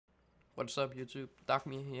What's up YouTube,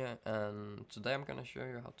 Darkmere here, and today I'm gonna show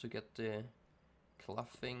you how to get the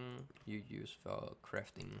clothing you use for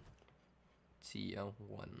crafting tier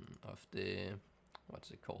 1 of the,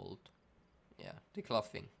 what's it called? Yeah, the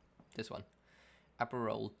clothing, this one,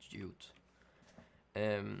 Arboreal Jute.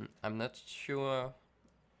 I'm not sure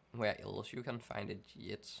where else you can find it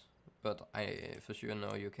yet, but I for sure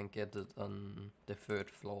know you can get it on the 3rd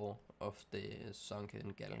floor of the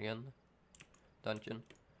Sunken Galleon dungeon.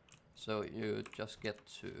 So you just get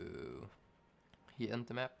to here on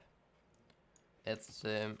the map. It's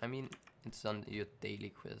I mean, it's on your daily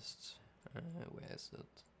quest. Where is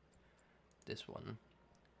it? This one.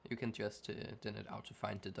 You can just din it out to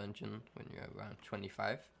find the dungeon when you're around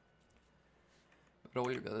 25. But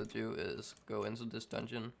all you gotta do is go into this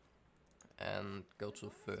dungeon and go to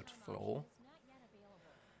 3rd floor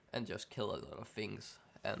and just kill a lot of things.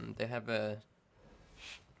 And they have a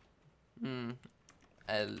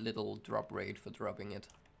little drop rate for dropping it,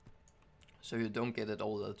 so you don't get it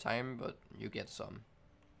all the time, but you get some.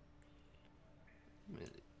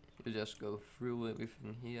 You just go through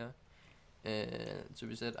everything here. To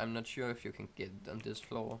be said, I'm not sure if you can get it on this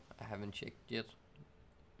floor. I haven't checked yet,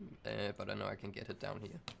 but I know I can get it down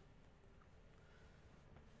here.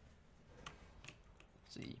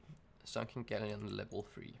 See, Sunken Galleon level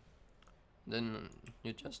 3. Then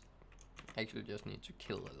you actually just need to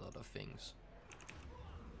kill a lot of things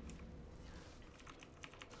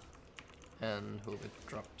and hope it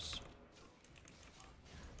drops.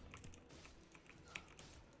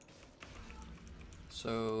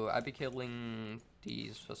 So I've been killing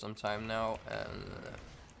these for some time now, and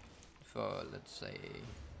for let's say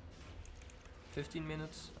 15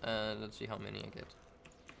 minutes, let's see how many I get.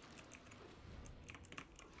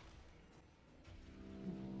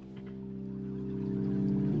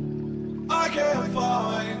 I can't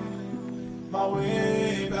find my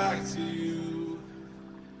way back to you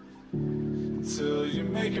until you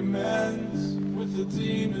make amends with the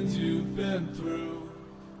demons you've been through.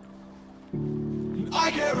 And I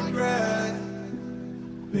can't regret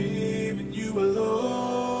leaving you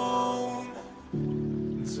alone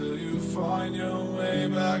until you find your way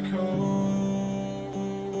back home.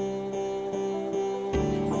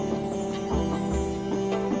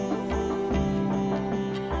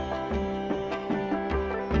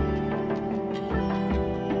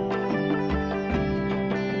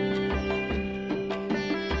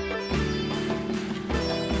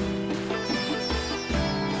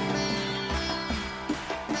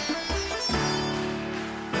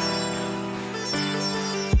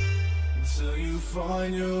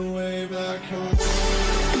 Find your way back home.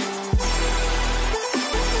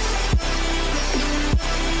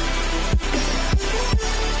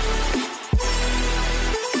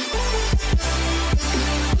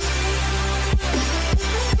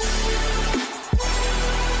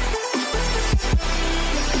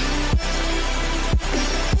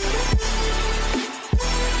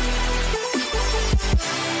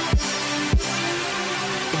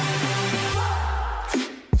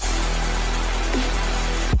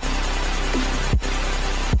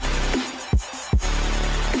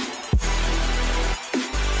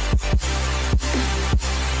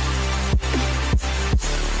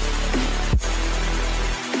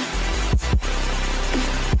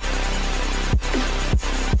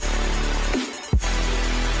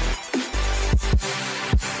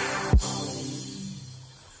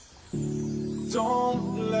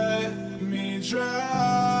 Don't let me drown.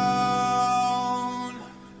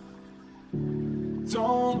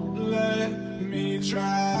 Don't let me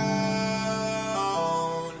drown.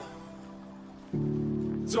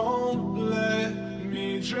 Don't let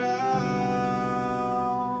me drown.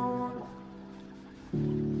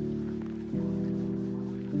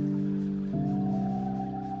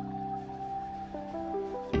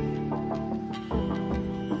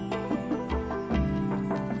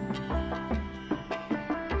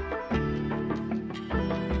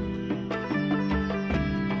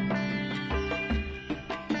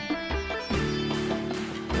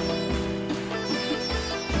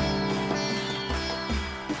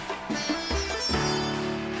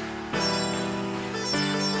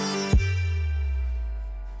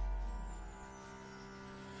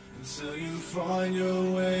 Until you find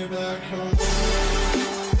your way back home.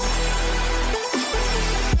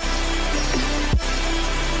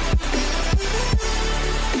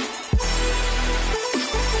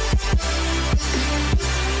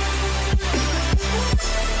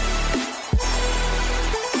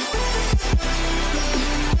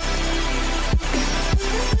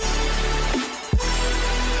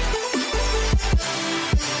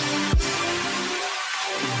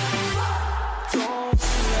 Don't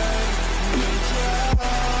let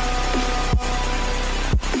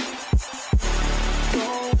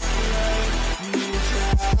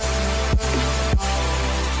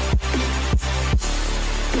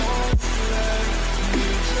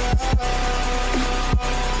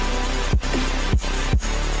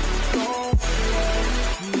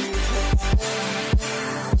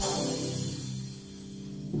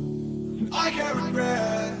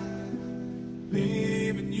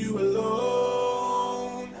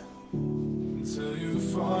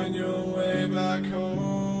find your way back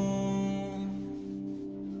home.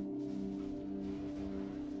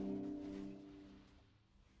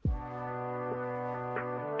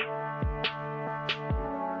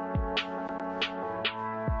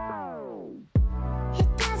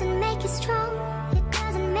 It doesn't make us strong, it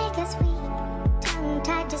doesn't make us weak.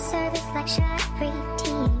 Tongue-tied to service like shy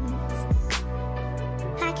preteens.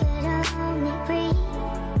 I could only breathe.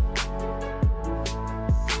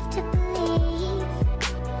 Live to believe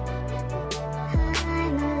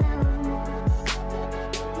I'm alone.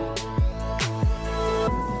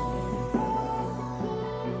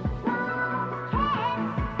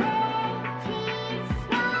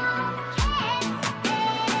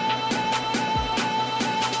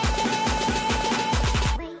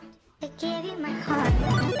 Wait, I gave you my heart.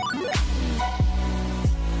 I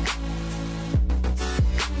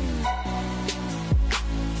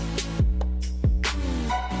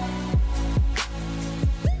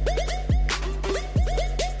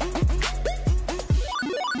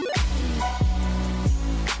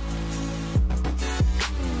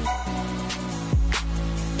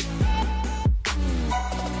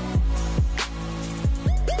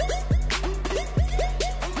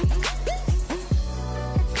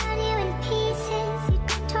found you in pieces, you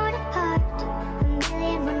torn apart. A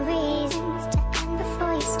million one reasons to end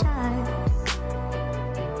before you start.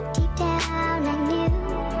 Deep down I knew,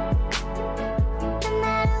 no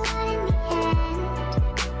matter what in the end,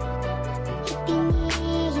 it'd be me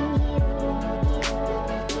and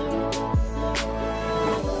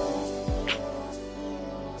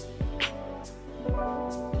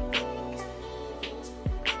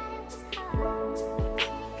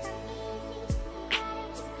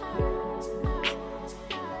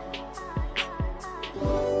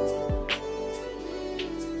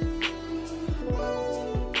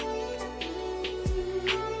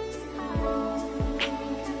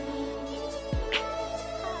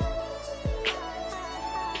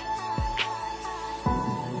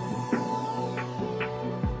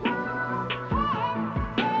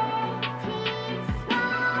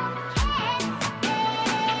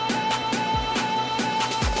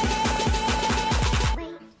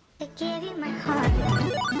wait, I gave you my heart.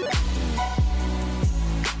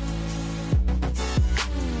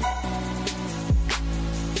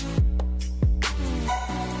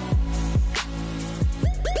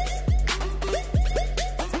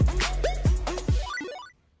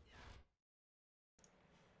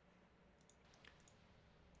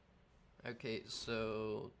 Okay,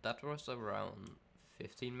 so that was around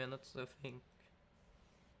 15 minutes, I think.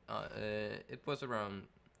 It was around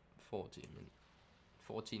 14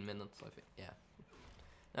 minutes, I think. Yeah.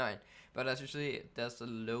 Alright, but as you see, there's a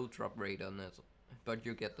low drop rate on it, but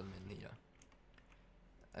you get them in here.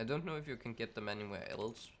 I don't know if you can get them anywhere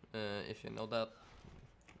else. If you know that,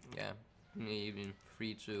 yeah, you're even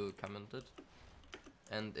free to comment it.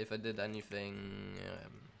 And if I did anything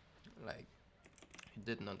like you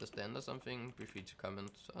didn't understand or something, be free to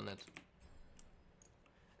comment on it.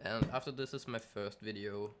 And after this is my first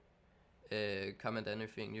video, comment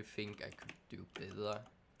anything you think I could do better.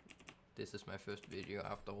 This is my first video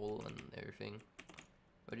after all and everything.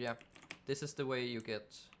 But yeah, this is the way you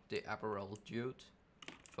get the Arboreal Jute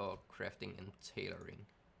for crafting and tailoring,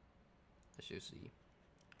 as you see.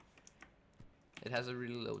 It has a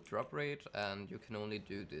really low drop rate and you can only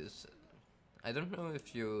do this. I don't know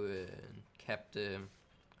if you kept the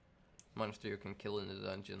monster you can kill in the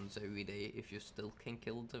dungeons every day, if you still can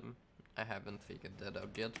kill them. I haven't figured that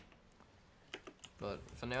out yet. But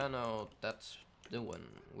for now, that's the one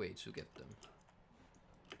way to get them.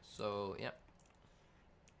 So yeah.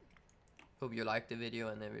 Hope you liked the video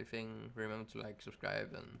and everything. Remember to like,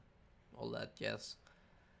 subscribe and all that jazz.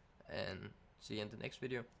 And see you in the next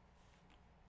video.